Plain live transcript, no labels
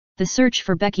The search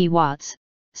for Becky Watts,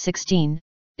 16,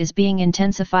 is being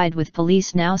intensified with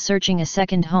police now searching a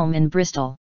second home in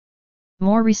Bristol.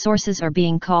 More resources are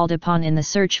being called upon in the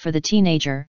search for the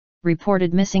teenager,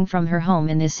 reported missing from her home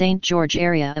in the St. George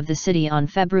area of the city on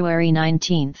February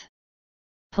 19.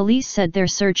 Police said their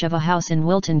search of a house in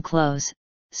Wilton Close,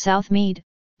 Southmead,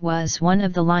 was one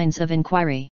of the lines of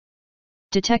inquiry.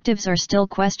 Detectives are still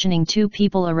questioning two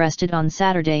people arrested on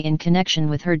Saturday in connection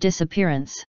with her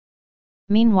disappearance.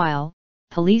 Meanwhile,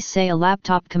 police say a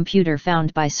laptop computer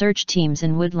found by search teams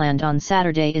in Woodland on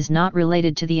Saturday is not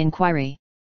related to the inquiry.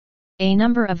 A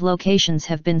number of locations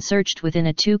have been searched within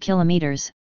a 2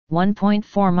 km,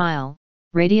 1.4 mile,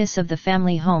 radius of the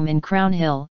family home in Crown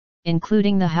Hill,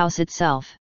 including the house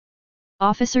itself.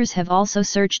 Officers have also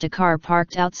searched a car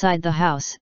parked outside the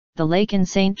house, the lake in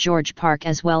St. George Park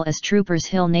as well as Troopers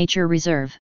Hill Nature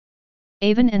Reserve.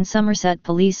 Avon and Somerset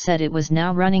Police said it was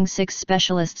now running 6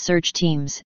 specialist search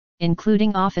teams,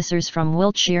 including officers from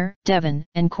Wiltshire, Devon,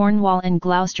 and Cornwall and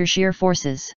Gloucestershire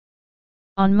forces.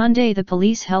 On Monday the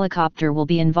police helicopter will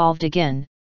be involved again,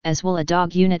 as will a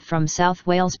dog unit from South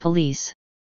Wales Police.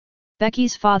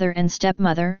 Becky's father and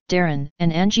stepmother, Darren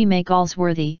and Angie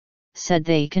Galsworthy, said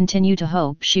they continue to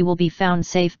hope she will be found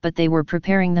safe, but they were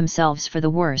preparing themselves for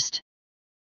the worst.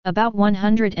 About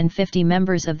 150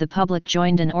 members of the public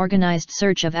joined an organised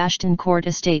search of Ashton Court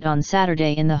Estate on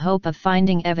Saturday in the hope of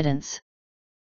finding evidence.